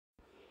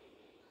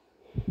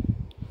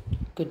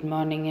Good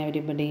morning,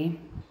 everybody.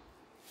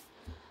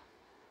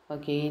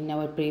 Okay, in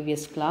our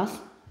previous class,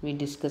 we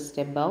discussed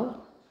about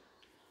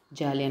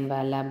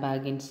Jallianwala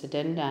Bagh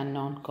incident and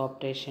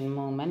non-cooperation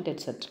movement,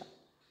 etc.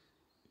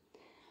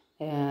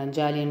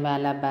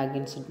 Jallianwala bag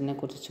ഇൻസിഡൻറ്റിനെ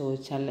കുറിച്ച്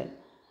ചോദിച്ചാൽ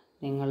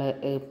നിങ്ങൾ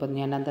ഇപ്പം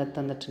ഞാനത്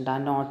തന്നിട്ടുണ്ട്, ആ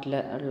നോട്ടിൽ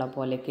ഉള്ള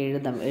പോലെയൊക്കെ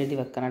എഴുതി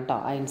വെക്കണം കേട്ടോ.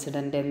 ആ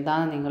ഇൻസിഡൻറ്റ്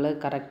എന്താണെന്ന് നിങ്ങൾ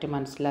കറക്റ്റ്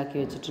മനസ്സിലാക്കി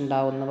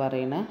വെച്ചിട്ടുണ്ടാവും എന്ന്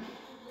പറയുന്നത്.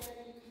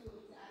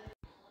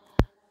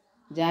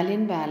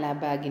 ജാലിയൻവാല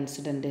ബാഗ്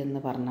ഇൻസിഡൻറ്റ് എന്ന്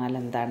പറഞ്ഞാൽ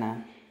എന്താണ്?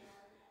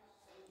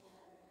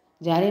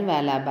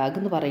 ജാലിയൻവാല ബാഗ്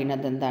എന്ന്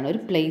പറയുന്നത് എന്താണ്? ഒരു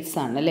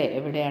പ്ലേസാണ് അല്ലേ?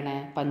 എവിടെയാണ്?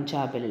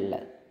 പഞ്ചാബിലുള്ള.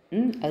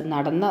 അത്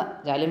നടന്ന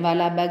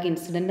ജാലിയൻവാല ബാഗ്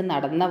ഇൻസിഡൻറ്റ്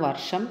നടന്ന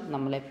വർഷം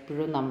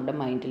നമ്മളെപ്പോഴും നമ്മുടെ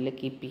മൈൻഡിൽ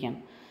കീപ്പ് ചെയ്യണം.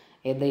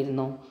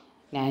 ഏതായിരുന്നു?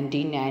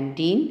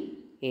 1919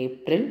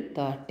 April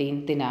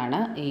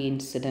 13 ഈ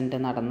ഇൻസിഡൻറ്റ്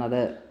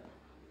നടന്നത്.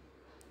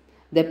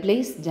 The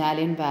place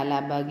Jallianwala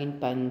Bagh in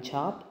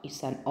Punjab is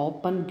an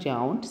open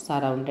ground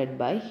surrounded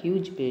by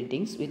huge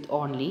buildings with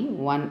only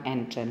one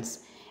entrance.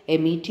 A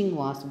meeting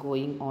was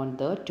going on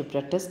there to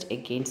protest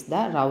against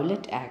the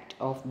Rowlatt Act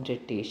of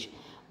British.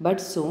 But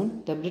soon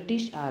the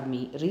British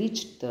army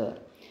reached there.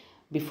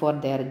 Before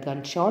their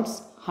gunshots,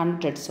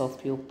 hundreds of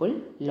people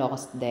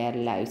lost their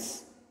lives.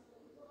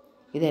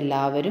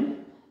 ഇതെല്ലാവരും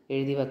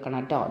എഴുതി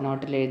വെക്കണം കേട്ടോ,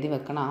 നോട്ടിൽ എഴുതി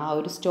വെക്കണം. ആ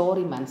ഒരു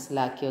story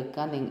മനസ്സിലാക്കി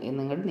വെക്കുക.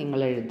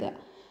 നിങ്ങൾ എഴുതുക.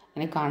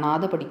 അങ്ങനെ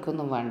കാണാതെ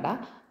പഠിക്കൊന്നും വേണ്ട.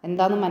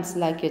 എന്താണെന്ന്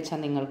മനസ്സിലാക്കി വെച്ചാൽ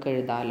നിങ്ങൾക്ക്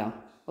എഴുതാമല്ലോ.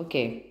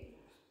 Okay,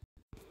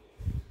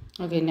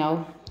 now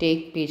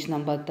take page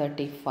number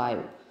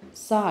 35.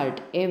 Salt,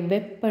 a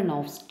weapon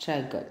of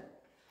struggle.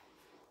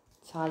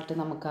 Salt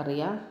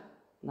നമുക്കറിയാം,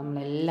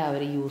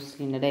 നമ്മളെല്ലാവരും യൂസ്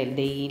ചെയ്യുന്നത്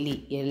ഡെയിലി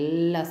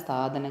എല്ലാ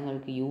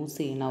സാധനങ്ങൾക്കും യൂസ്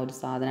ചെയ്യുന്ന ഒരു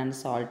സാധനമാണ്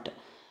സാൾട്ട്.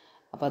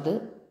 അപ്പോൾ അത്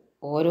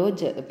ഓരോ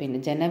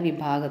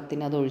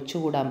ജനവിഭാഗത്തിന് അത്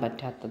ഒഴിച്ചുകൂടാൻ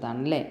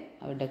പറ്റാത്തതാണ് അല്ലേ?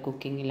 അവരുടെ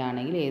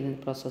കുക്കിങ്ങിലാണെങ്കിലും ഏത്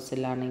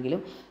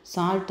പ്രോസസ്സിലാണെങ്കിലും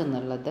സാൾട്ട്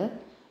എന്നുള്ളത്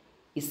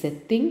is A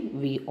thing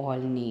we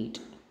all need.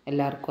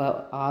 എല്ലാവർക്കും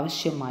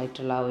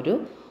ആവശ്യമായിട്ടുള്ള ഒരു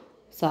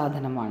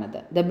സാധനമാണിത്.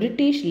 The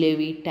British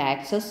levy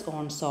taxes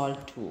on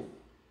salt to.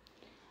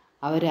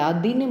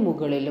 അതിന്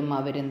മുകളിലും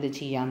അവരെന്ത്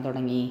ചെയ്യാൻ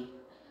തുടങ്ങി?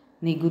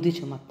 നികുതി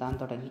ചുമത്താൻ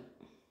തുടങ്ങി.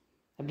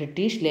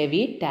 British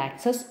levy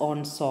taxes on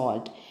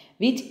salt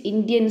which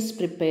Indians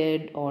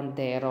prepared on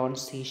their own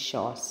see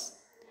shores.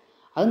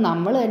 അത്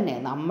നമ്മൾ തന്നെ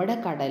നമ്മുടെ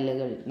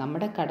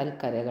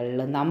കടൽക്കരകളിൽ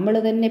നമ്മൾ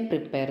തന്നെ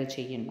പ്രിപ്പയർ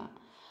ചെയ്യുന്ന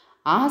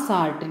ആ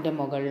സാൾട്ടിൻ്റെ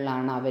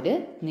മുകളിലാണ് അവർ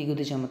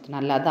നികുതി ചുമത്തുന്നത്.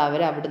 അല്ലാതെ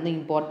അവർ അവിടുന്ന്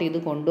ഇമ്പോർട്ട് ചെയ്ത്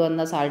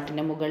കൊണ്ടുവന്ന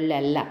സാൾട്ടിൻ്റെ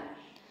മുകളിലല്ല.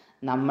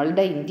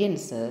 നമ്മളുടെ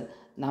ഇന്ത്യൻസ്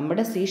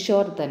നമ്മുടെ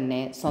സീഷോർ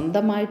തന്നെ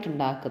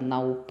സ്വന്തമായിട്ടുണ്ടാക്കുന്ന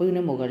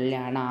ഉപ്പിന്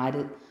മുകളിലാണ്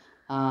ആര്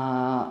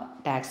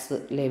ടാക്സ്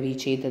ലെവി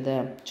ചെയ്തത്,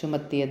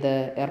 ചുമത്തിയത്,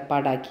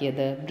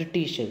 ഏർപ്പാടാക്കിയത്?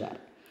 ബ്രിട്ടീഷുകാർ.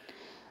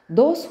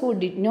 Those who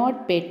did not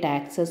pay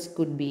taxes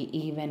could be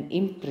even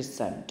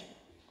imprisoned.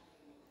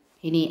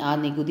 ഇനി ആ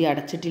നികുതി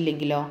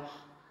അടച്ചിട്ടില്ലെങ്കിലോ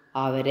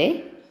അവരെ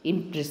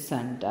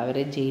ഇംപ്രിസൺഡ്,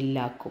 അവരെ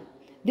ജയിലിലാക്കും.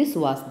 This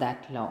was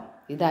that law.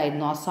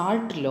 ഇതായിരുന്നു ആ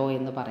സാൾട്ട് ലോ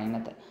എന്ന്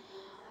പറയുന്നത്.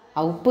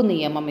 ആ ഉപ്പ്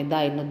നിയമം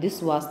ഇതായിരുന്നു.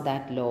 This was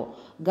that law.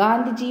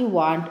 Gandhiji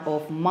want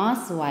of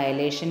mass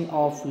violation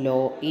of law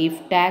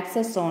if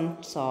taxes on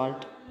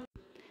salt.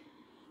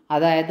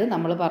 അതായത്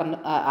നമ്മൾ പറഞ്ഞു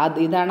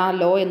ഇതാണ് ആ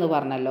ലോ എന്ന്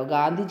പറഞ്ഞല്ലോ.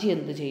 ഗാന്ധിജി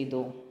എന്ത്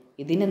ചെയ്തു?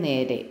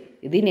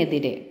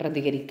 ഇതിനെതിരെ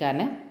പ്രതികരിക്കാൻ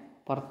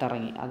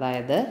പുറത്തിറങ്ങി.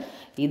 അതായത്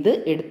ഇത്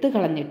എടുത്തു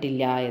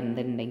കളഞ്ഞിട്ടില്ല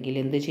എന്നുണ്ടെങ്കിൽ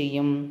എന്ത്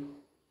ചെയ്യും?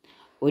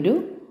 ഒരു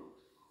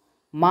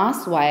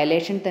മാസ്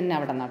വയലേഷൻ തന്നെ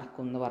അവിടെ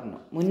നടക്കും എന്ന് പറഞ്ഞു,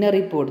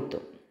 മുന്നറിയിപ്പ് കൊടുത്തു.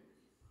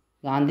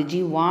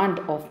 Gandhiji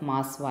want of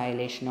mass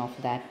violation of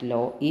that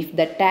law if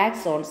the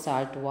tax on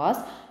salt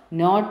was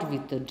not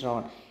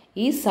വിത്ത്ഡ്രോൺ.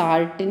 ഈ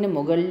സാൾട്ടിന്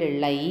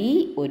മുകളിലുള്ള ഈ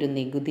ഒരു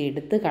നികുതി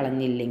എടുത്തു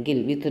കളഞ്ഞില്ലെങ്കിൽ,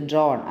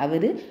 വിത്ത്ഡ്രോൺ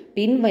അവർ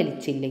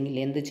പിൻവലിച്ചില്ലെങ്കിൽ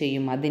എന്ത്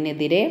ചെയ്യും?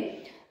 അതിനെതിരെ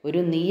ഒരു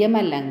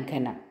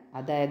നിയമലംഘനം,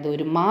 അതായത്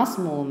ഒരു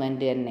മാസ്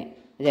മൂവ്മെൻറ്റ് തന്നെ,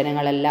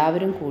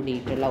 ജനങ്ങളെല്ലാവരും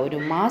കൂടിയിട്ടുള്ള ഒരു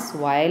മാസ്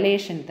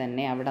വയലേഷൻ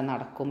തന്നെ അവിടെ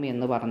നടക്കും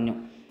എന്ന് പറഞ്ഞു.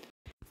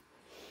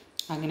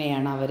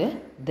 അങ്ങനെയാണ് അവർ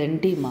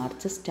ദണ്ഡി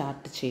മാർച്ച്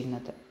സ്റ്റാർട്ട്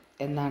ചെയ്യുന്നത്.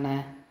 എന്നാണ്?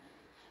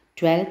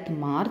 12th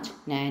March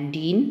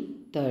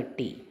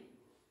 1930.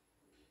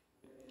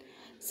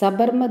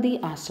 സബർമതി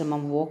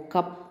ആശ്രമം woke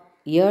up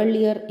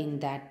earlier in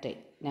that day.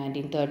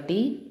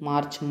 1930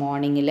 March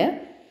മോർണിംഗിൽ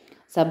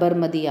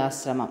സബർമതി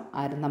ആശ്രമം,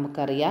 ആരും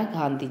നമുക്കറിയാം,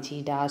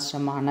 ഗാന്ധിജിയുടെ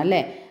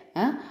ആശ്രമമാണല്ലേ.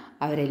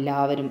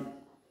 അവരെല്ലാവരും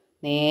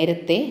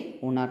നേരത്തെ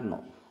ഉണർന്നു.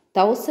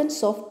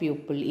 Thousands of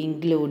people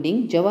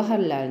including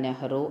Jawaharlal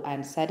Nehru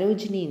and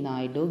Sarojini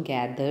Naidu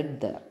gathered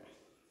there.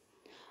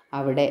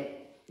 അവിടെ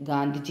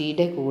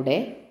ഗാന്ധിജിയുടെ കൂടെ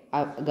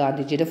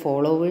ഗാന്ധിജിയുടെ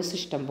ഫോളോവേഴ്സ്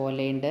ഇഷ്ടം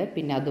പോലെയുണ്ട്.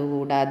 പിന്നെ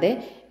അതുകൂടാതെ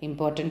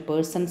ഇമ്പോർട്ടൻറ്റ്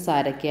പേഴ്സൺസ്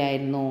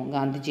ആരൊക്കെയായിരുന്നു?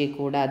 ഗാന്ധിജിയെ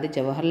കൂടാതെ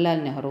ജവഹർലാൽ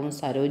നെഹ്റുവും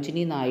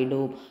സരോജിനി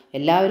നായിഡുവും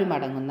എല്ലാവരും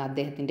അടങ്ങുന്ന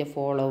അദ്ദേഹത്തിൻ്റെ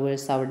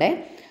ഫോളോവേഴ്സ് അവിടെ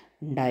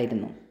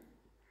ഉണ്ടായിരുന്നു.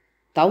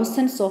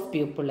 തൗസൻഡ്സ് ഓഫ്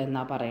പീപ്പിൾ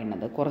എന്നാണ്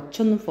പറയുന്നത്,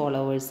 കുറച്ചൊന്നും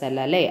ഫോളോവേഴ്സ്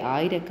അല്ല അല്ലേ?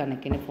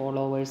 ആയിരക്കണക്കിന്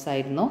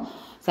ഫോളോവേഴ്സായിരുന്നു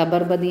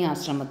സബർമതി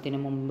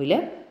ആശ്രമത്തിന് മുമ്പിൽ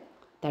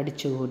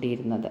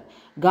തടിച്ചുകൂടിയിരുന്നത്.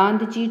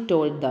 Gandhiji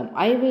told dum,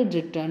 I will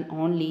return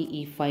only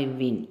if I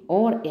win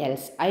or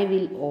else I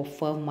will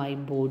offer my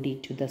body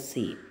to the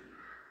sea.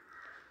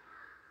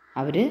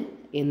 അവർ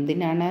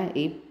എന്തിനാണ്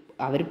ഈ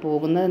അവർ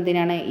പോകുന്നത്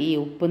എന്തിനാണ്? ഈ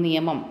ഉപ്പ്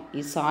നിയമം,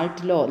 ഈ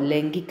സാൾട്ട് ലോ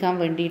ലംഘിക്കാൻ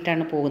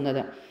വേണ്ടിയിട്ടാണ്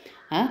പോകുന്നത്.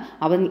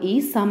 അവൻ ഈ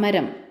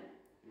സമരം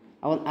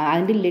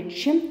അതിൻ്റെ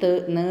ലക്ഷ്യം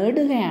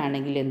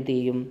നേടുകയാണെങ്കിൽ എന്ത്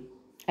ചെയ്യും?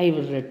 I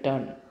will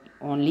return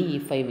only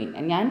if I win.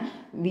 ഞാൻ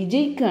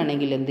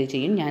വിജയിക്കുകയാണെങ്കിൽ എന്ത്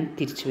ചെയ്യും? ഞാൻ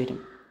തിരിച്ചു വരും.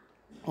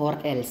 ഓർ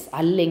എൽസ്,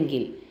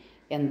 അല്ലെങ്കിൽ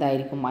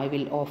എന്തായിരിക്കും? I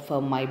will offer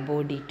my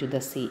body to the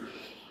sea.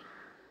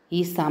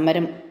 ഈ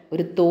സമരം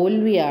ഒരു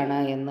തോൽവിയാണ്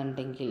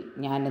എന്നുണ്ടെങ്കിൽ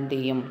ഞാൻ എന്ത്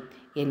ചെയ്യും?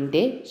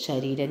 എൻ്റെ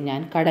ശരീരം ഞാൻ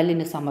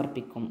കടലിന്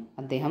സമർപ്പിക്കും.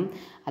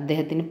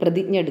 അദ്ദേഹത്തിൻ്റെ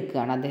പ്രതിജ്ഞ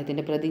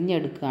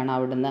എടുക്കുകയാണ്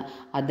അവിടുന്ന്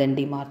ആ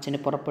ദണ്ഡി മാർച്ചിന്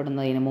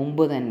പുറപ്പെടുന്നതിന്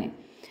മുമ്പ് തന്നെ.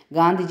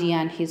 Gandhiji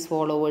and his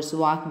followers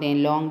walked a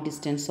long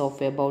distance of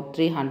about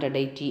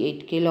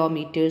 388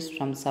 kilometers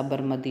from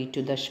Sabarmati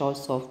to the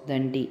shores of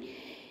Dandi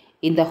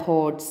in the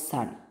hot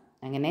sun.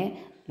 അങ്ങനെ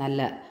നല്ല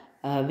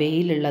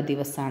വെയിലുള്ള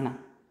ദിവസമാണ്.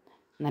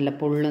 നല്ല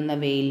പൊള്ളുന്ന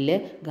വെയിലിൽ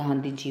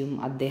ഗാന്ധിജിയും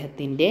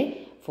അദ്ദേഹത്തിൻ്റെ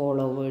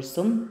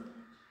ഫോളോവേഴ്സും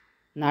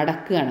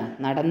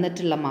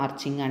നടന്നിട്ടുള്ള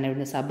മാർച്ചിങ്ങാണ്.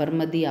 ഇവിടുന്ന്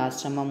സബർമതി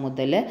ആശ്രമം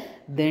മുതൽ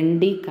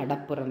ദണ്ഡി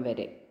കടപ്പുറം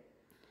വരെ.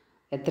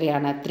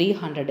 എത്രയാണ്?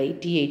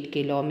 388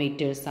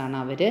 കിലോമീറ്റേഴ്സാണ്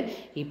അവർ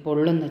ഈ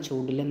പൊള്ളുന്ന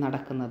ചൂടിൽ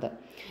നടക്കുന്നത്.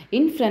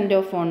 In front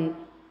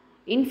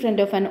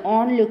of an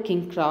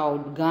on-looking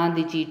crowd,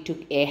 Gandhiji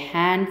took a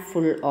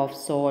handful of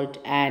salt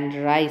and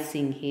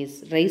raising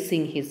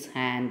his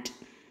hand.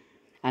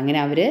 അങ്ങനെ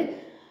അവർ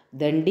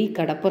ദണ്ഡി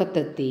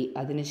കടപ്പുറത്തെത്തി.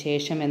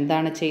 അതിനുശേഷം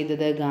എന്താണ്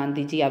ചെയ്തത്?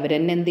 ഗാന്ധിജി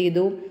അവരെന്നെ എന്ത്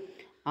ചെയ്തു?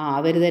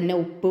 അവർ തന്നെ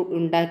ഉപ്പ്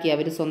ഉണ്ടാക്കി.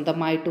 അവർ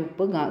സ്വന്തമായിട്ട്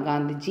ഉപ്പ്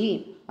ഗാന്ധിജി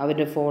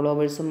അവരുടെ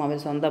ഫോളോവേഴ്സും അവർ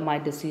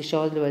സ്വന്തമായിട്ട്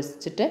സീഷോറിൽ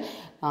വെച്ചിട്ട്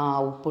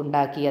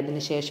ഉപ്പുണ്ടാക്കി.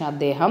 അതിനുശേഷം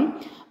അദ്ദേഹം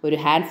ഒരു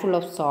ഹാൻഡ്ഫുൾ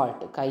ഓഫ്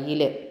സോൾട്ട്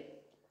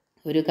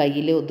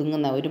കയ്യിൽ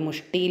ഒതുങ്ങുന്ന, ഒരു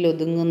മുഷ്ടിയിൽ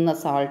ഒതുങ്ങുന്ന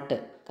സാൾട്ട്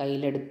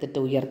കയ്യിലെടുത്തിട്ട്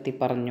ഉയർത്തി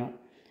പറഞ്ഞു.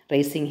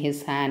 Racing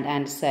his hand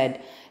and Z,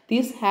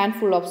 this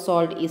handful of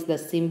salt is the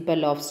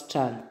symbol of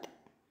strength.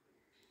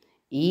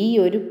 ഈ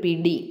ഒരു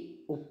പിടി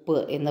ഉപ്പ്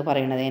എന്ന്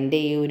പറയുന്നത്, എൻ്റെ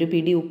ഈ ഒരു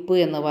പിടി ഉപ്പ്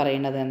എന്ന്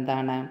പറയുന്നത്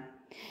എന്താണ്?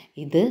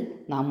 ഇത്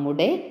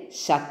നമ്മുടെ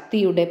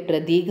ശക്തിയുടെ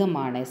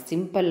പ്രതീകമാണ്.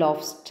 Symbol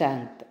of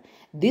strength.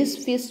 This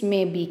fist may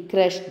be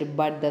crushed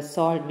but the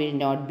salt will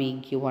not be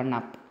given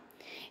up.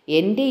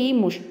 എൻ്റെ ഈ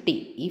മുഷ്ടി,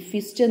 ഈ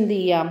ഫിസ്റ്റ് എന്ത്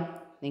ചെയ്യാം?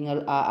 നിങ്ങൾ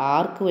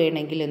ആർക്ക്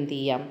വേണമെങ്കിലും എന്ത്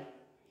ചെയ്യാം?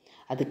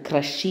 അത്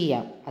ക്രഷ്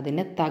ചെയ്യാം,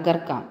 അതിനെ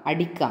തകർക്കാം,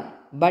 അടിക്കാം.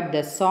 But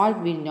the salt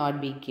will not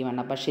be given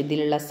up. പക്ഷെ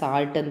ഇതിലുള്ള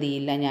സാൾട്ട് എന്ത്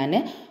ചെയ്യില്ല? ഞാൻ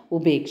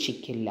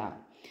ഉപേക്ഷിക്കില്ല.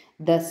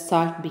 The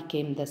salt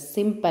became the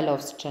symbol of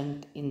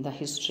strength in the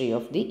history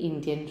of the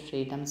Indian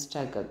freedom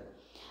struggle.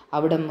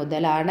 അവിടെ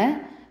മുതലാണ്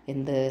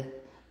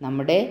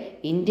നമ്മുടെ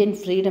ഇന്ത്യൻ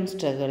ഫ്രീഡം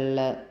സ്ട്രഗിളിൽ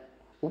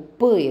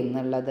ഉപ്പ്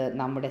എന്നുള്ളത്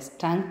നമ്മുടെ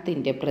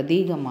സ്ട്രെങ്ത്തിൻ്റെ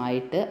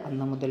പ്രതീകമായിട്ട്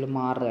അന്ന് മുതൽ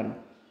മാറുകയാണ്.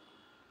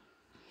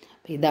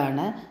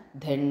 ഇതാണ്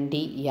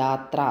ദണ്ഡി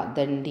യാത്ര,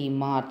 ദണ്ഡി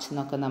മാർച്ച്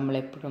എന്നൊക്കെ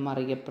നമ്മളെപ്പോഴും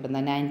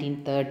അറിയപ്പെടുന്ന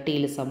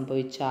 1930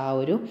 സംഭവിച്ച ആ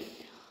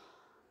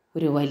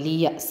ഒരു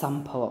വലിയ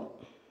സംഭവം.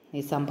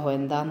 ഈ സംഭവം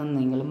എന്താണെന്ന്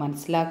നിങ്ങൾ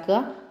മനസ്സിലാക്കുക.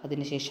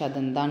 അതിനുശേഷം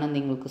അതെന്താണെന്ന്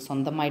നിങ്ങൾക്ക്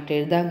സ്വന്തമായിട്ട്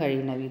എഴുതാൻ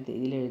കഴിയുന്ന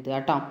രീതിയിൽ എഴുതുക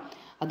കേട്ടോ.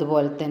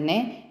 അതുപോലെ തന്നെ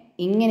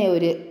ഇങ്ങനെ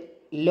ഒരു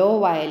ലോ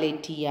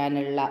വയലേറ്റ്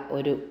ചെയ്യാനുള്ള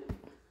ഒരു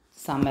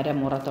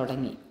സമരമുറ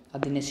തുടങ്ങി.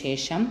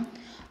 അതിനുശേഷം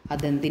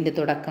അതെന്തിൻ്റെ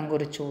തുടക്കം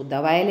കുറിച്ചു?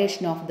 The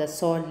violation of the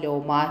salt law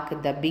mark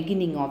the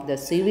beginning of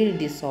the civil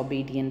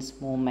disobedience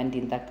movement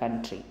in the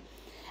country.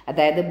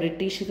 അതായത്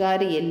ബ്രിട്ടീഷുകാർ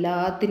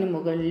എല്ലാത്തിനും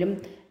മുകളിലും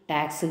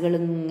ടാക്സുകൾ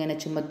ഇങ്ങനെ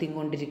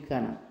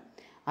ചുമത്തിക്കൊണ്ടിരിക്കുകയാണ്.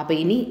 അപ്പോൾ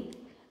ഇനി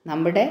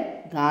നമ്മുടെ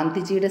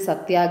ഗാന്ധിജിയുടെ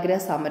സത്യാഗ്രഹ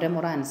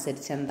സമരമുറ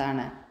അനുസരിച്ച്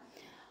എന്താണ്?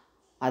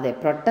 അതെ,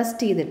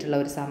 പ്രൊട്ടസ്റ്റ് ചെയ്തിട്ടുള്ള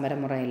ഒരു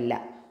സമരമുറ ഇല്ല.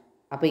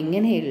 അപ്പോൾ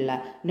ഇങ്ങനെയുള്ള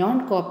നോൺ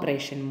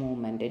കോപ്പറേഷൻ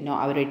മൂവ്മെൻറ്റ്,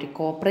 അവരുമായിട്ട്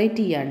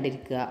കോപ്പറേറ്റ്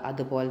ചെയ്യാണ്ടിരിക്കുക.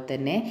 അതുപോലെ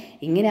തന്നെ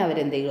ഇങ്ങനെ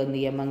അവരെന്തെങ്കിലും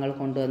നിയമങ്ങൾ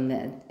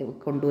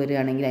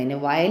കൊണ്ടുവരികയാണെങ്കിൽ അതിനെ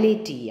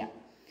വയലേറ്റ് ചെയ്യുക,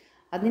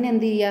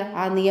 അതിനെന്ത് ചെയ്യുക?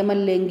 ആ നിയമം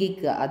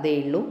ലംഘിക്കുക. അതേ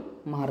ഉള്ളൂ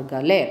മാർഗം,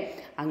 അല്ലേ?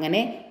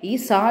 അങ്ങനെ ഈ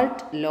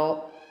സാൾട്ട് ലോ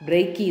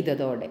ബ്രേക്ക്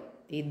ചെയ്തതോടെ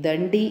ഈ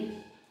ദണ്ഡി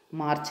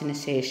മാർച്ചിന്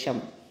ശേഷം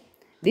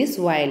this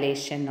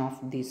violation of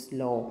this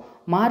law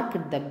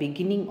marked the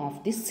beginning of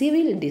the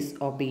civil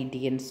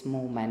disobedience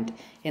movement.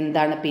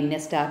 എന്താണ് പിന്നെ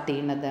സ്റ്റാർട്ട്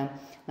ചെയ്യുന്നത്?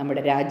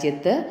 നമ്മുടെ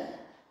രാജ്യത്ത്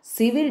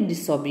civil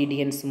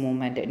disobedience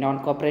movement, non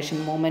corporation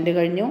movement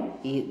കഴിഞ്ഞു.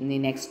 ഈ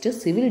നെക്സ്റ്റ്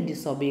സിവിൽ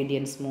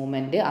ഡിസൊബീഡിയൻസ്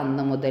മൂവ്മെൻറ്റ്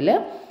അന്ന് മുതൽ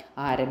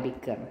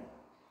ആരംഭിക്കുകയാണ്.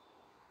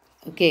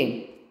 ഓക്കെ,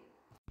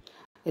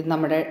 ഇത്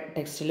നമ്മുടെ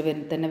ടെക്സ്റ്റിൽ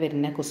തന്നെ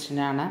വരുന്ന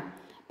ക്വസ്റ്റ്യനാണ്.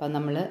 അപ്പം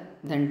നമ്മൾ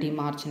ദണ്ഡി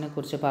മാർച്ചിനെ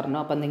കുറിച്ച് പറഞ്ഞു.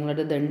 അപ്പം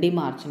നിങ്ങളുടെ ദണ്ഡി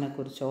മാർച്ചിനെ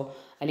കുറിച്ചോ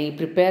അല്ലെങ്കിൽ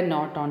prepare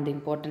not on the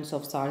importance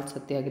of salt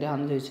സത്യാഗ്രഹം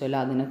എന്ന് ചോദിച്ചാൽ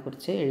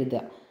അതിനെക്കുറിച്ച്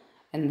എഴുതുക.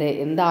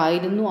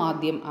 എന്തായിരുന്നു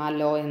ആദ്യം ആ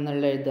ലോ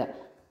എന്നുള്ള എഴുതുക.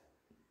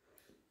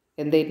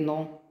 എന്തായിരുന്നു?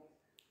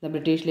 The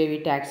British levy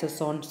taxes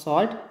on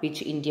salt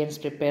which Indians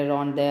prepare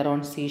on their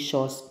own see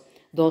shores.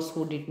 Those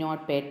who did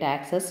not pay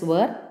taxes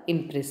were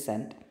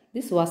imprisoned.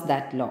 This was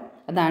that law.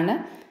 അതാണ്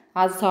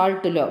ആ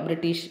സോൾട്ട് ലോ.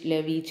 ബ്രിട്ടീഷ്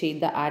ലെവി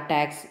ചെയ്ത ആ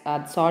tax, ആ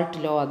salt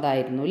law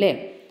അതായിരുന്നു, അല്ലേ?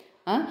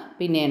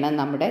 പിന്നെയാണ്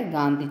നമ്മുടെ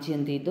ഗാന്ധിജി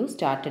എന്ത് ചെയ്തു?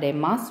 Started A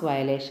mass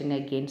violation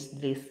against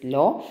this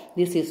law.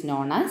 This is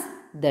known as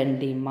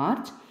Dandi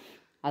March.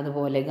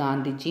 അതുപോലെ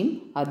ഗാന്ധിജിയും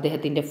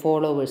അദ്ദേഹത്തിൻ്റെ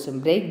ഫോളോവേഴ്സും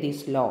break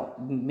this law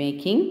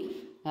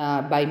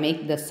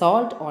make the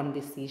salt on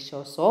the see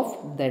shores of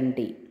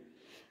Dandi.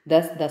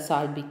 Thus, the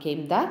salt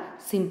became the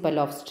symbol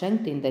of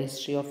strength in the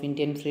history of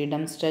Indian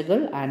freedom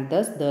struggle, and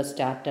thus there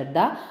started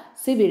the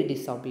civil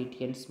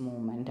disobedience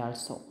movement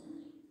also.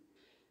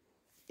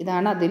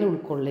 ഇതാണ് അതിൽ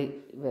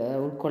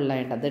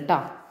ഉൾക്കൊള്ളേണ്ടത് കേട്ടോ.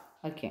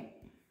 Okay.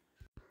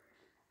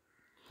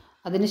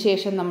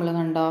 അതിനുശേഷം നമ്മൾ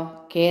കണ്ടോ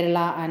Kerala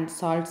and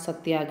salt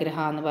സത്യാഗ്രഹ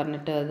എന്ന്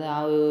പറഞ്ഞിട്ട് അത് ആ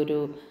ഒരു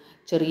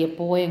ചെറിയ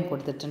പോയം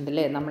കൊടുത്തിട്ടുണ്ട്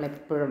അല്ലേ.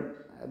 നമ്മളെപ്പോഴും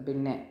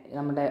പിന്നെ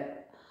നമ്മുടെ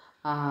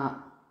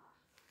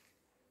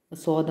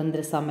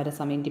സ്വാതന്ത്ര്യ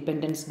സമരം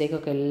ഇൻഡിപെൻഡൻസ്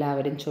ഡേക്കൊക്കെ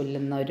എല്ലാവരും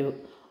ചൊല്ലുന്ന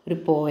ഒരു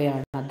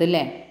പോയാണ്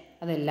അതല്ലേ.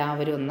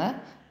 അതെല്ലാവരും ഒന്ന്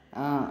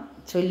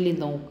ചൊല്ലി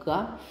നോക്കുക.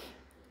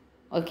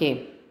 ഓക്കെ.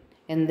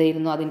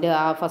 എന്തായിരുന്നു അതിൻ്റെ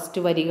ആ ഫസ്റ്റ്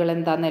വരികൾ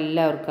എന്താണെന്ന്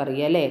എല്ലാവർക്കും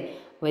അറിയാം അല്ലേ.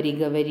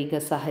 വരിക വരിക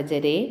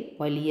സഹചരെ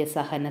വലിയ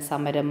സഹന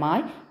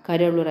സമരമായി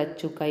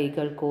കരളുറച്ചു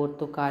കൈകൾ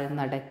കോർത്തു കാൽ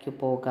നടക്കു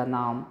പോക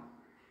നാം.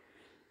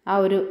 ആ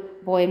ഒരു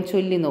പോയം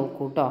ചൊല്ലി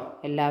നോക്കൂ കേട്ടോ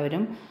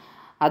എല്ലാവരും.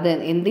 അത്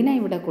എന്തിനാണ്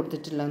ഇവിടെ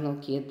കൊടുത്തിട്ടുള്ളത്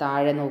നോക്കിയേ,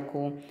 താഴെ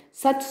നോക്കൂ.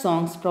 Such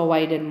songs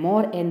provided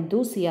more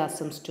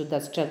എൻതൂസിയാസംസ് to the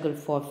struggle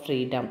for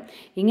freedom.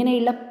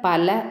 ഇങ്ങനെയുള്ള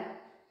പല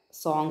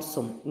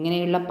സോങ്സും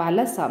ഇങ്ങനെയുള്ള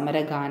പല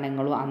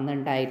സമരഗാനങ്ങളും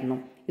അന്നുണ്ടായിരുന്നു.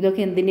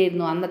 ഇതൊക്കെ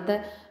എന്തിനായിരുന്നു, അന്നത്തെ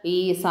ഈ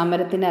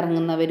സമരത്തിന്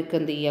ഇറങ്ങുന്നവർക്ക്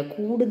എന്ത് ചെയ്യുക,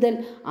 കൂടുതൽ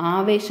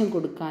ആവേശം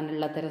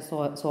കൊടുക്കാനുള്ള തരം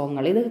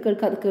സോങ്ങുകൾ. ഇതൊക്കെ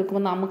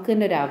കേൾക്കുമ്പോൾ നമുക്ക്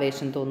തന്നെ ഒരു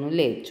ആവേശം തോന്നും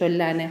അല്ലേ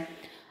ചൊല്ലാൻ.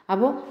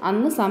 അപ്പോൾ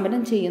അന്ന്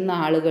സമരം ചെയ്യുന്ന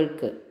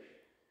ആളുകൾക്ക്,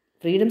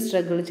 ഫ്രീഡം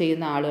സ്ട്രഗിൾ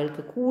ചെയ്യുന്ന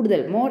ആളുകൾക്ക് കൂടുതൽ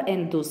മോർ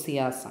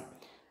എൻതൂസിയാസം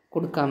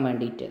കൊടുക്കാൻ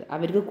വേണ്ടിയിട്ട്,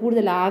 അവർക്ക്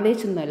കൂടുതൽ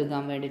ആവേശം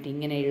നൽകാൻ വേണ്ടിയിട്ട്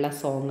ഇങ്ങനെയുള്ള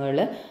സോങ്ങുകൾ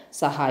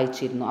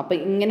സഹായിച്ചിരുന്നു. അപ്പോൾ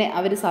ഇങ്ങനെ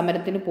അവർ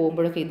സമരത്തിന്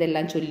പോകുമ്പോഴൊക്കെ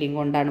ഇതെല്ലാം ചൊല്ലിയും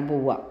കൊണ്ടാണ്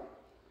പോവുക.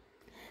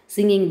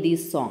 Singing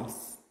these songs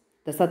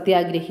the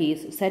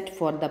Satyagrahis set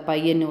for the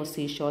pioneer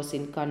seashores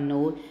in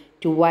Kannur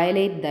to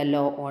violate the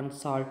law on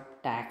salt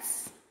tax.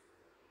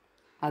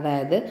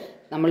 അതായത്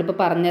നമ്മളിപ്പോൾ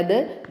പറഞ്ഞത്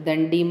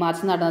ദണ്ഡി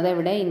മാർച്ച് നടന്നത്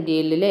എവിടെ,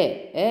 ഇന്ത്യയിലെ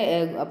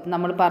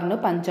നമ്മൾ പറഞ്ഞു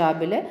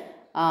പഞ്ചാബിൽ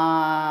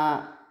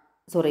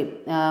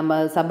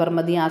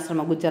സബർമതി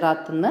ആശ്രമം,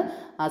 ഗുജറാത്തിൽ നിന്ന്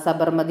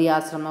സബർമതി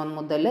ആശ്രമം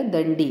മുതൽ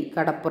ദണ്ഡി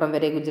കടപ്പുറം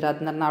വരെ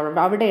ഗുജറാത്തിൽ നിന്ന്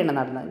അവിടെയാണ്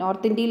നടന്നത്.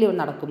 നോർത്ത് ഇന്ത്യയിൽ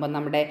നടക്കുമ്പോൾ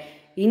നമ്മുടെ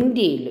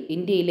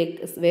ഇന്ത്യയിലെ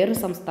വേറൊരു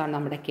സംസ്ഥാനം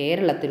നമ്മുടെ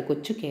കേരളത്തിൽ,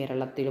 കൊച്ചു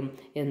കേരളത്തിലും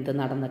എന്ത്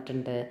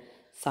നടന്നിട്ടുണ്ട്,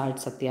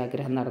 സാൾട്ട്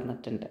സത്യാഗ്രഹം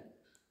നടന്നിട്ടുണ്ട്.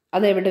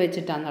 അതെവിടെ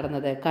വെച്ചിട്ടാണ്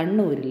നടന്നത്,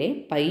 കണ്ണൂരിലെ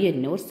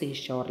പയ്യന്നൂർ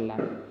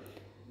സീഷോറിലാണ്.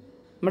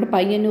 നമ്മുടെ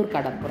പയ്യന്നൂർ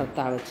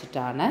കടപ്പുറത്താണ്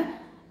വെച്ചിട്ടാണ്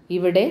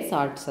ഇവിടെ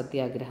സാൾട്ട്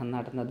സത്യാഗ്രഹം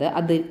നടന്നത്.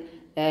 അത്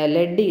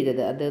ലെഡ്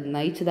ചെയ്തത്, അത്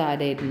നയിച്ചത്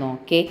ആരായിരുന്നു,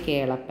 K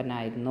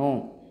കേളപ്പനായിരുന്നു.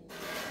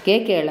 K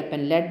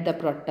Kelappan lead the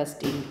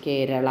protest in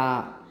Kerala.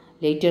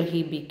 Later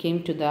he became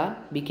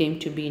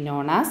to be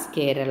known as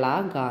Kerala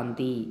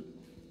Gandhi.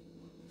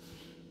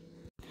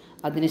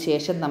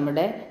 അതിനുശേഷം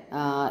നമ്മുടെ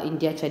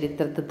ഇന്ത്യ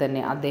ചരിത്രത്തിൽ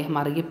തന്നെ അദ്ദേഹം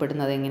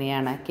അറിയപ്പെടുന്നത്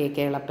എങ്ങനെയാണ്, കെ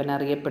കേളപ്പൻ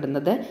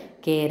അറിയപ്പെടുന്നത്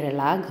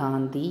കേരള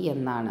ഗാന്ധി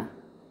എന്നാണ്.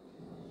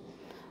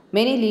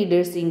 Many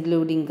leaders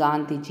including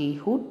Gandhiji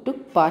who took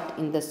part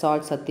in the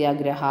salt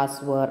satyagrahas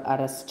were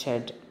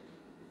arrested.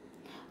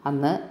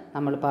 അന്ന്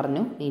നമ്മൾ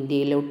പറഞ്ഞു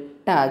ഇന്ത്യയിലെ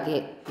ഒട്ടാകെ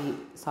ഈ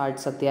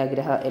സാൾട്ട്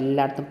സത്യാഗ്രഹം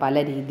എല്ലായിടത്തും പല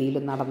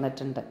രീതിയിലും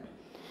നടന്നിട്ടുണ്ട്.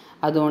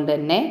 അതുകൊണ്ട്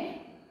തന്നെ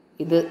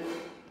ഇത്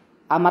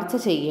അമർച്ച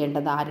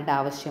ചെയ്യേണ്ടത് ആരുടെ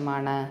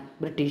ആവശ്യമാണ്,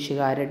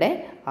 ബ്രിട്ടീഷുകാരുടെ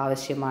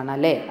ആവശ്യമാണ്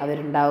അല്ലേ.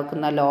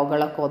 അവരുണ്ടാക്കുന്ന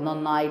ലോകളൊക്കെ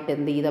ഒന്നൊന്നായിട്ട്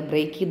എന്ത് ചെയ്താൽ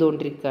ബ്രേക്ക്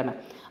ചെയ്തുകൊണ്ടിരിക്കുകയാണ്.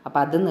 അപ്പോൾ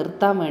അത്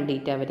നിർത്താൻ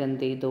വേണ്ടിയിട്ട്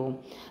അവരെന്ത് ചെയ്തു,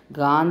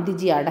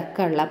 ഗാന്ധിജി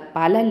അടക്കമുള്ള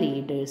പല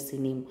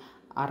ലീഡേഴ്സിനെയും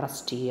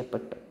അറസ്റ്റ്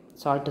ചെയ്യപ്പെട്ടു.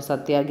 സാൾട്ട്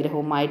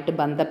സത്യാഗ്രഹവുമായിട്ട്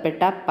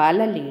ബന്ധപ്പെട്ട പല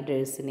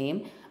ലീഡേഴ്സിനെയും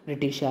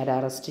ബ്രിട്ടീഷുകാർ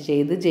അറസ്റ്റ്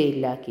ചെയ്ത്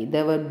ജയിലിലാക്കി.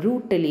 ദേ വർ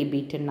brutally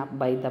beaten up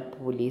by the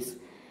police.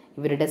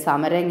 ഇവരുടെ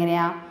സമരം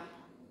എങ്ങനെയാണ്,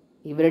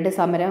 ഇവരുടെ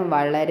സമരം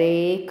വളരെ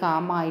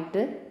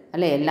കാമായിട്ട്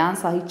അല്ലേ, എല്ലാം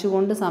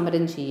സഹിച്ചുകൊണ്ട്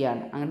സമരം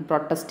ചെയ്യുകയാണ്, അങ്ങനെ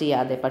പ്രൊട്ടസ്റ്റ്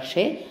ചെയ്യാതെ.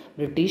 പക്ഷേ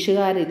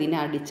ബ്രിട്ടീഷുകാർ ഇതിനെ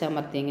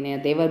അടിച്ചമർത്തി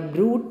എങ്ങനെയാണ്, ദേ വർ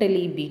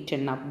brutally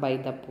beaten up by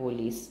the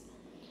police.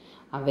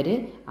 അവർ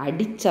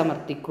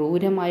അടിച്ചമർത്തി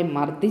ക്രൂരമായി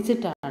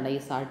മർദ്ദിച്ചിട്ടാണ് ഈ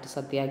സാൾട്ട്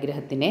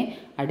സത്യാഗ്രഹത്തിനെ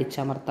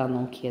അടിച്ചമർത്താൻ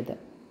നോക്കിയത്.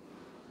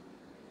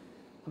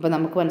 അപ്പോൾ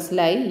നമുക്ക്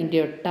മനസ്സിലായി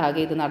ഇന്ത്യ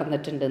ഒട്ടാകെ ഇത്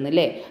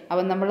നടന്നിട്ടുണ്ടെന്നല്ലേ.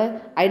 അപ്പം നമ്മൾ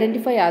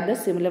identify other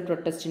similar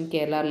protest in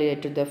Kerala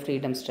related to the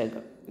freedom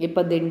struggle.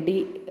 ഇപ്പോൾ ദണ്ഡി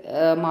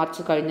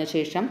മാർച്ച് കഴിഞ്ഞ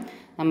ശേഷം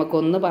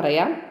നമുക്കൊന്ന്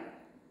പറയാം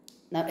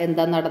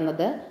എന്താ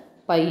നടന്നത്,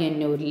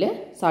 പയ്യന്നൂരിൽ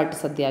സാൾട്ട്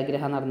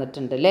സത്യാഗ്രഹം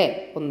നടന്നിട്ടുണ്ട് അല്ലേ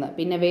ഒന്ന്.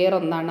 പിന്നെ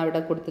വേറൊന്നാണ്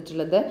അവിടെ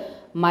കൊടുത്തിട്ടുള്ളത്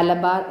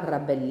മലബാർ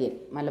റബല്യൻ.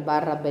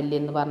 മലബാർ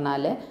റബല്യൻ എന്ന്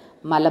പറഞ്ഞാൽ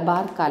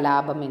മലബാർ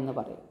കലാപം എന്ന്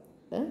പറയും.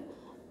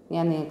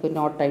 ഞാൻ നിങ്ങൾക്ക്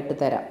നോട്ടായിട്ട്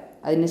തരാം.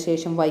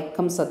 അതിനുശേഷം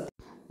വൈക്കം സത്യ,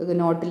 ഇത്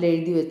നോട്ടിൽ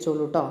എഴുതി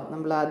വെച്ചോളൂ കേട്ടോ.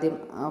 നമ്മൾ ആദ്യം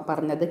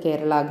പറഞ്ഞത്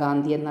കേരള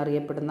ഗാന്ധി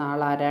എന്നറിയപ്പെടുന്ന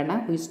ആളാരാണ്,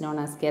 who is known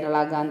as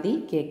Kerala Gandhi,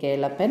 K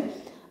Kelappan.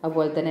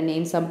 അതുപോലെ തന്നെ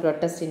names and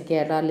protest in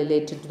Kerala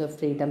related to the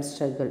freedom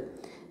struggle.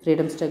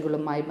 Freedom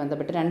സ്ട്രഗിളുമായി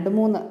ബന്ധപ്പെട്ട്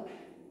 2-3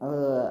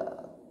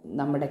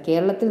 നമ്മുടെ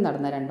കേരളത്തിൽ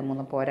നടന്ന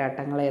 2-3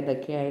 പോരാട്ടങ്ങൾ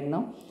ഏതൊക്കെയായിരുന്നു.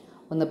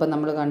 ഒന്നിപ്പോൾ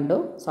നമ്മൾ കണ്ടു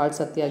സാൾട്ട്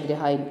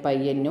സത്യാഗ്രഹ ഇൻ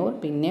പയ്യന്നൂർ,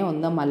 പിന്നെ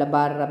ഒന്ന്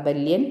മലബാർ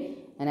റബല്യൻ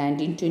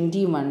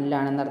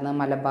 1921 നടന്നത്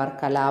മലബാർ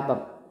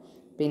കലാപം.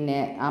 പിന്നെ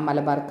ആ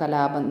മലബാർ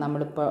കലാപം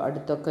നമ്മളിപ്പോൾ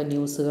അടുത്തൊക്കെ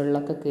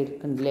ന്യൂസുകളിലൊക്കെ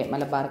കേൾക്കുന്നില്ലേ,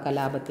 മലബാർ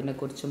കലാപത്തിനെ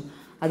കുറിച്ചും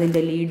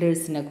അതിൻ്റെ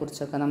ലീഡേഴ്സിനെ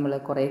കുറിച്ചൊക്കെ നമ്മൾ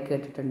കുറേ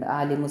കേട്ടിട്ടുണ്ട്.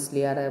 ആലി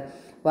മുസ്ലിയാർ,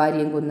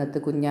 വാര്യംകുന്നത്ത്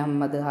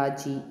കുഞ്ഞഹമ്മദ്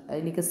ഹാജി.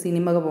 എനിക്ക്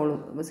സിനിമ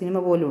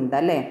പോലും ഉണ്ട്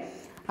അല്ലേ.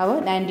 അപ്പോൾ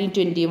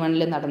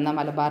 1921 നടന്ന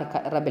മലബാർ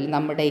റബൽ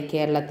നമ്മുടെ ഈ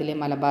കേരളത്തിലെ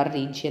മലബാർ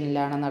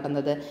റീജിയനിലാണ്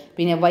നടന്നത്.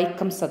 പിന്നെ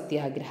വൈക്കം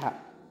സത്യാഗ്രഹം,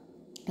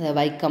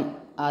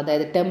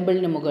 അതായത്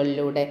ടെമ്പിളിന്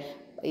മുകളിലൂടെ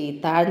ഈ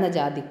താഴ്ന്ന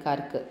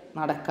ജാതിക്കാർക്ക്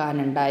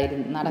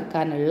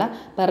നടക്കാനുള്ള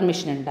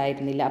പെർമിഷൻ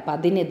ഉണ്ടായിരുന്നില്ല. അപ്പോൾ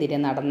അതിനെതിരെ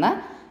നടന്ന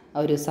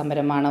ഒരു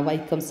സമരമാണ്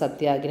വൈക്കം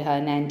സത്യാഗ്രഹം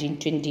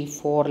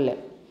 1924.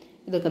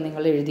 ഇതൊക്കെ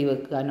നിങ്ങൾ എഴുതി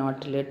വെക്കുക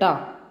നോട്ടിൽ കേട്ടോ.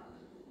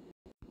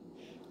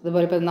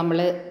 അതുപോലെ ഇപ്പോൾ നമ്മൾ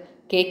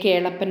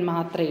കേളപ്പൻ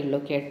മാത്രമേ ഉള്ളൂ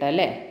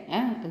കേട്ടല്ലേ.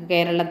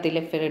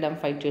 കേരളത്തിലെ ഫ്രീഡം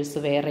ഫൈറ്റേഴ്സ്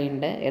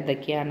വേറെയുണ്ട്.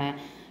 ഏതൊക്കെയാണ്?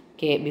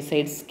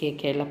 ബിസൈഡ്സ്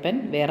കേളപ്പൻ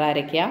വേറെ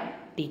ആരൊക്കെയാണ്?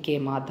 ടി.K.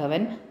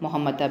 മാധവൻ,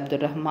 മുഹമ്മദ്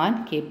അബ്ദുറഹ്മാൻ,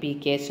 K.P.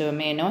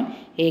 കേശവമേനോൻ,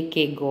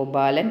 A.K.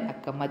 ഗോപാലൻ,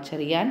 അക്കമ്മ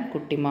ചെറിയാൻ,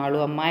 കുട്ടിമാളു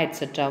അമ്മ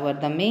et cetera were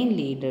the main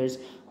leaders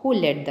who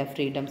lead the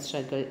freedom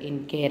struggle in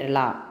Kerala.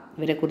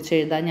 ഇവരെക്കുറിച്ച്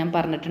എഴുതാൻ ഞാൻ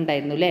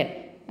പറഞ്ഞിട്ടുണ്ടായിരുന്നു അല്ലേ.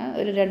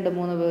 ഒരു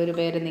 2-3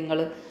 പേര്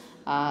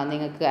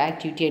നിങ്ങൾക്ക്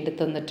ആക്ടിവിറ്റി ആയിട്ട്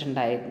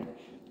തന്നിട്ടുണ്ടായിരുന്നു.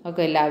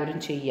 ഒക്കെ എല്ലാവരും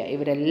ചെയ്യുക.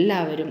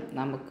 ഇവരെല്ലാവരും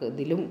നമുക്ക്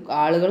ഇതിലും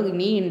ആളുകൾ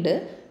ഇനിയുണ്ട്,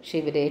 പക്ഷെ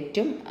ഇവർ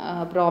ഏറ്റവും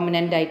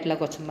പ്രോമിനൻ്റ് ആയിട്ടുള്ള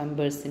കുറച്ച്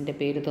മെമ്പേഴ്സിൻ്റെ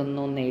പേര്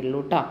തന്നേ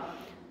ഉള്ളൂ കേട്ടോ,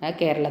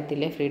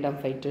 കേരളത്തിലെ ഫ്രീഡം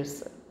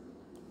ഫൈറ്റേഴ്സ്.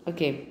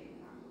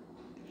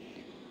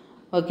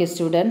 ഓക്കെ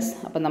സ്റ്റുഡൻസ്,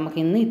 അപ്പം നമുക്ക്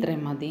ഇന്ന്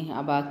ഇത്രയും മതി.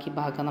 ബാക്കി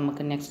ഭാഗം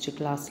നമുക്ക് നെക്സ്റ്റ്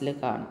ക്ലാസ്സിൽ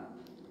കാണാം.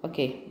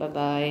 Okay,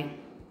 by.